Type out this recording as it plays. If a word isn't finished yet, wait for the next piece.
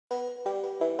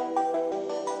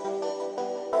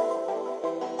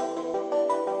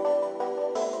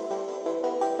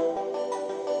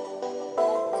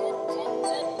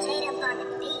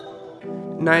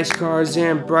Nice cars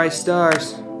and bright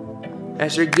stars.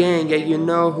 As your gang, yeah, you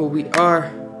know who we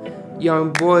are.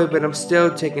 Young boy, but I'm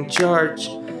still taking charge.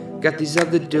 Got these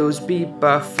other dudes beat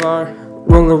by far.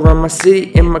 Rolling around my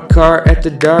city in my car at the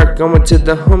dark. Going to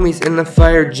the homies in the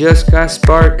fire, just got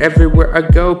sparked. Everywhere I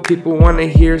go, people wanna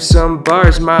hear some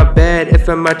bars. My bad if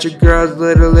I'm at your girl's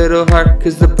little heart,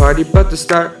 cause the party about to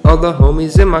start. All the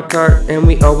homies in my car, and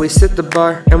we always set the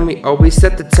bar, and we always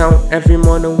set the tone. Every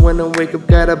morning when I wake up,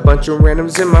 got a bunch of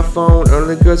randoms in my phone. All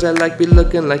the girls I like be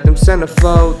looking like them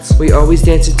centerfolds. We always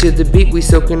dancing to the beat, we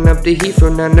soaking up the heat.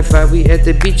 From 9 to 5 we at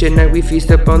the beach, at night we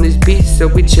feast up on these beats. So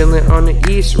we chillin' on the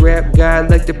east, rap guy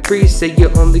like the priest. Say you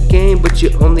own the game, but you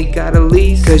only got a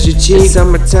lease, cause you cheat. It's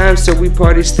summertime, so we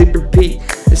party, sleep, repeat.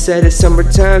 I said it's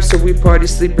summertime, so we party,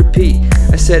 sleep, repeat.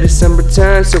 I said it's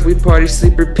summertime, so we party,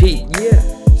 sleep, repeat. Yeah.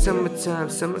 Summertime,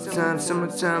 summertime,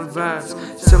 summertime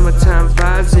vibes. Summertime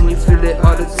vibes and you feel it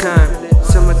all the time.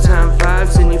 Summertime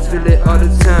vibes and you feel it all the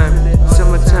time.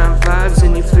 Summertime vibes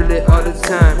and you feel it all the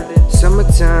time.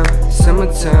 Summertime,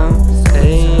 summertime,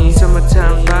 ayy.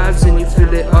 Summertime vibes and you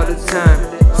feel it all the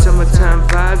time. Summertime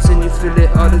vibes and you feel it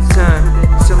all the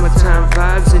time. Summertime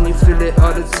vibes and you feel it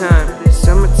all the time.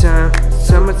 Summertime,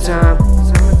 summertime,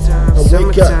 summertime. I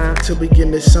wake up to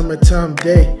begin this summertime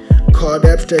day. Called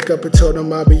Abstract up and told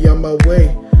him I'll be on my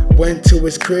way. Went to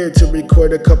his crib to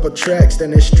record a couple tracks,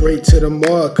 then it's straight to the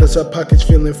mall cause our pockets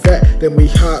feeling fat. Then we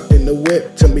hopped in the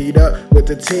whip to meet up with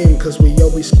the team, cause we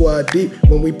always squad deep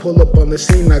when we pull up on the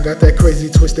scene. I got that crazy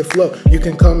twisted flow, you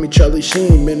can call me Charlie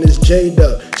Sheen. Man, it's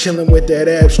jdub, chillin' with that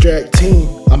Abstract team.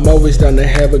 I'm always down to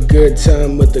have a good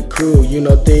time with the crew. You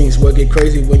know things will get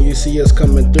crazy when you see us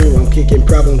coming through. I'm kicking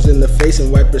problems in the face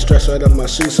and wiping stress right off my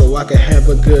shoes so I can have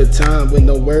a good time with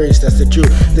no worries, that's the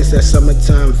truth. This that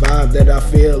summertime vibe that I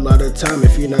feel all the time.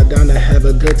 If you're not down to have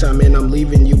a good time, and I'm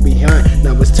leaving you behind.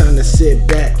 Now it's time to sit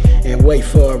back and wait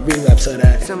for a relapse of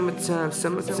that. Summertime,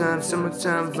 summertime,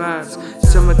 summertime vibes.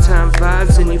 Summertime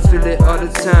vibes and you feel it all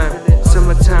the time.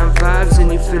 Summertime vibes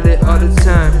and you feel it all the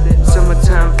time.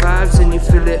 Summertime vibes and you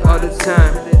feel it all the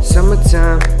time.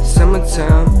 Summertime,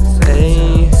 summertime,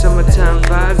 ayy. Summertime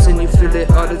vibes and you feel it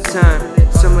all the time.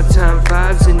 Summertime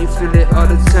vibes and you feel it all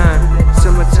the time.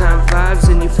 Summertime vibes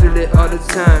and you feel it all the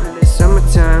time.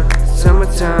 Summertime,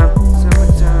 summertime,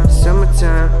 summertime,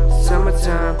 summertime,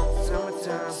 summertime,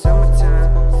 summertime,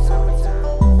 summertime.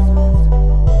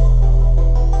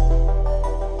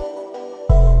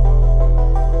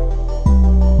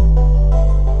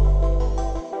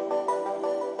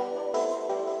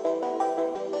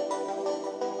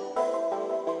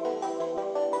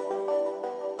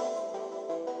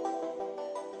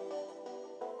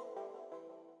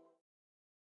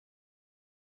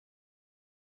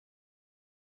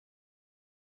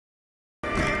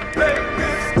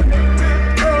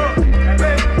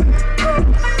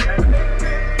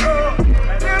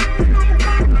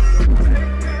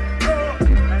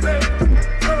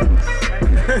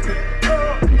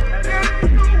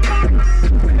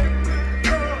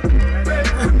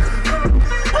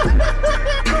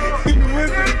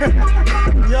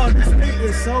 Yo, this beat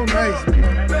is so nice, man.